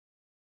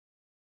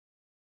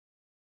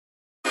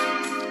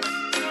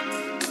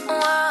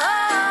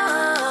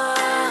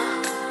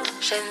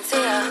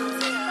Shenseea.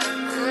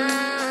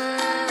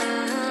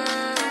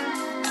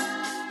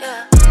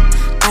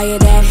 Are you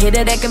that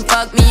hitter that can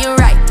fuck me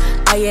right?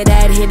 Are you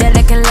that hitter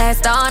that can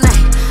last all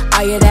night?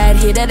 Are you that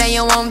hitter that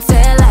you won't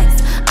tell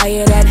lies? Are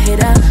you that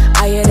hitter?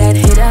 Are you that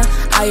hitter?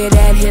 Are you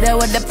that hitter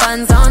with the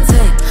funds on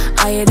ting?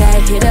 Are you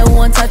that hitter who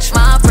won't touch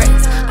my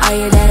braids? Are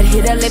you that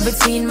hitter live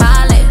between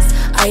my legs?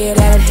 Are you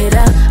that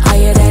hitter? Are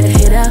you that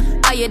hitter?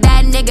 Are you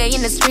that nigga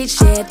in the street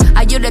shit?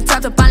 Are you the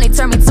type to finally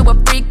turn me to a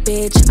freak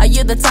bitch? Are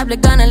you the type that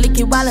gonna lick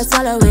it while I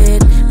swallow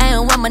it? I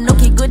don't want my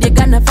nookie good, you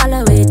gonna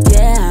follow it,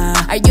 yeah.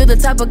 Are you the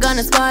type of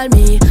gonna spoil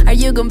me? Are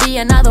you gonna be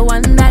another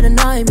one that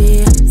annoy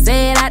me?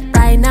 Say that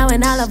right now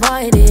and I'll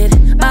avoid it.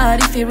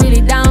 But if you're really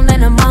down,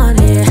 then I'm on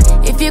it.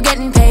 If you're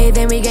getting paid,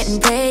 then we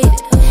getting paid.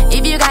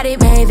 If you got it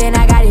made, then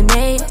I got it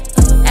made.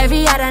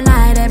 Every other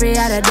night, every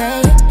other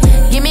day.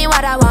 Give me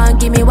what I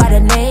want, give me what I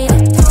need.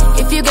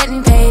 If you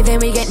getting paid, then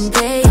we getting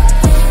paid.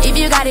 If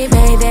you got it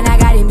made, then I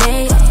got it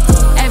made.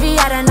 Every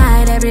other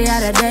night, every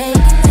other day.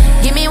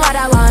 Give me what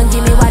I want,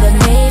 give me what I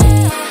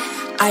need.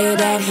 Are you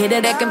that hitter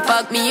that can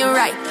fuck me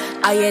right?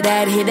 Are you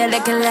that hitter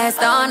that can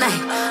last all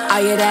night?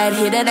 Are you that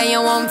hitter that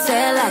you won't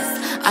tell lies?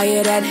 Are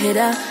you that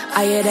hitter?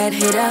 Are you that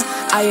hitter?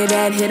 Are you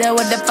that hitter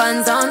with the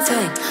funds on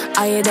ting?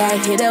 Are you that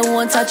hitter who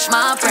won't touch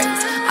my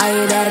braids? Are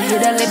you that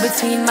hitter live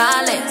between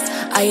my legs?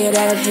 Are you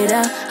that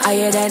hitter? Are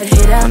you that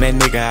hitter? On that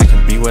nigga I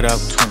can be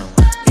whatever,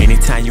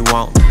 anytime you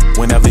want,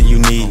 whenever you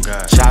need.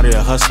 Shouty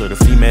a hustler, the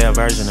female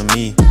version of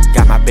me.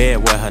 Got my bed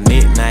with her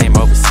nickname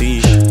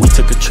overseas. We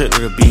took a trip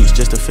to the beach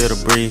just to feel the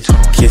breeze.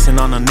 Kissing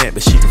on her neck,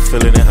 but she can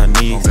feel it in her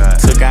knees.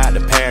 Took her out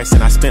to Paris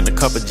and I spent a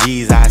couple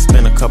G's. I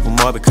spent a couple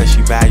more because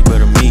she valuable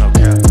to me.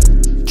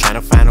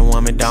 Tryna find a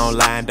woman, don't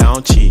lie and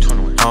don't cheat.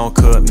 Home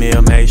cooked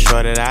meal, make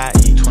sure that I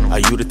eat. Are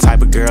you the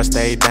type of girl,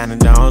 stay down and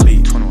don't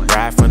leave?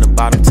 Ride from the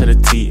bottom to the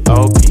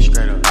T.O.P.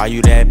 Are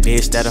you that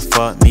bitch that'll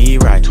fuck me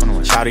right?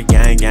 Shawty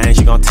gang gang,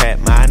 she gon' tap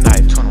my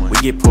knife. We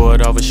get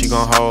pulled over, she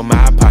gon' hold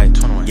my pipe.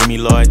 Give me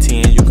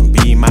loyalty and you can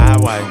be my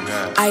wife.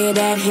 Are you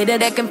that hitter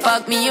that can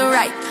fuck me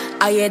right?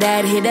 Are you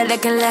that hitter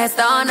that can last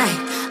all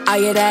night? Are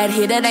you that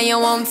hitter that you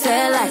won't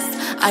tell lies?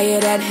 Are you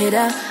that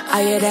hitter?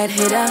 Are you that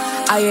hitter?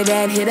 Are you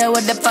that hitter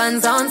with the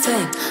funds on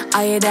ting?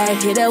 Are you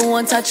that hitter who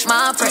won't touch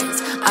my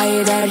braids? Are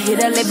you that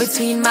hitter live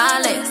between my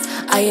legs?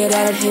 Are you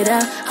that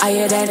hitter? Are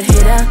you that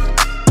hitter?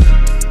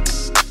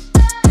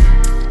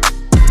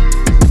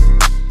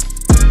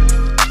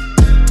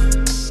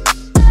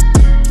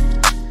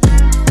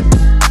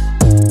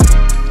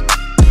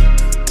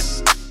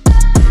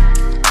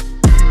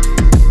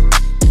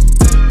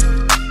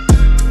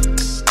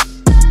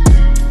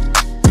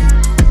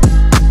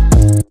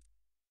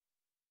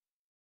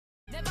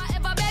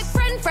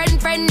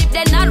 Friend, if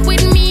they're not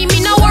with me,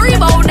 me no worry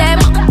about them.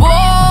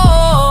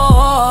 Whoa,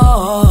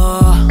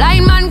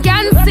 blind man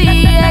can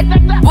see it.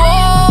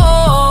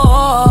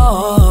 Whoa,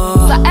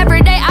 so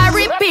every day I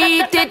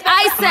repeat it.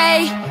 I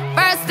say,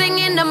 first thing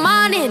in the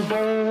morning,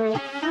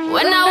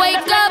 when I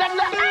wake up,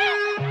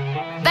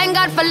 thank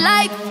God for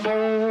life.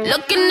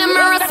 Look in the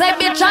mirror, say,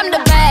 bitch, I'm the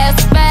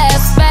best,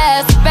 best,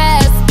 best,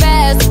 best,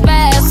 best,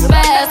 best,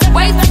 best.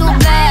 Way too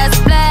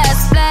blessed,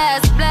 blessed,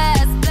 blessed,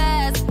 blessed,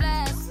 blessed,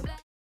 blessed.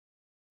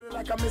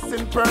 Like a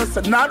missing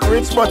person, not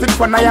rich, but in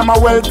fun I am a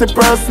wealthy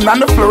person. On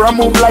the floor I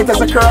move light as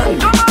a curtain.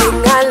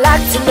 Thing I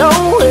like to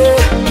know it,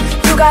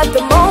 you got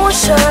the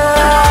motion.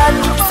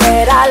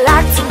 Said I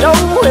like to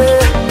know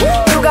it,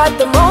 you got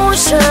the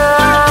motion.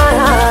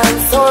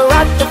 So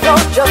rock the floor,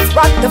 just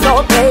rock the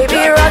floor,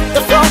 baby, rock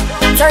the floor.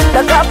 Turn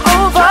the club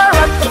over,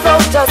 rock the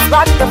floor, just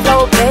rock the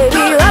floor,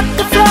 baby, rock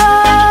the floor.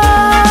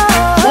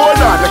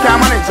 Hold on, I can't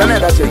manage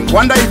another thing.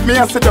 Wonder if me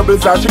and the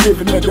doubles are she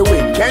giving me the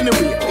win.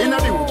 Anyway, in a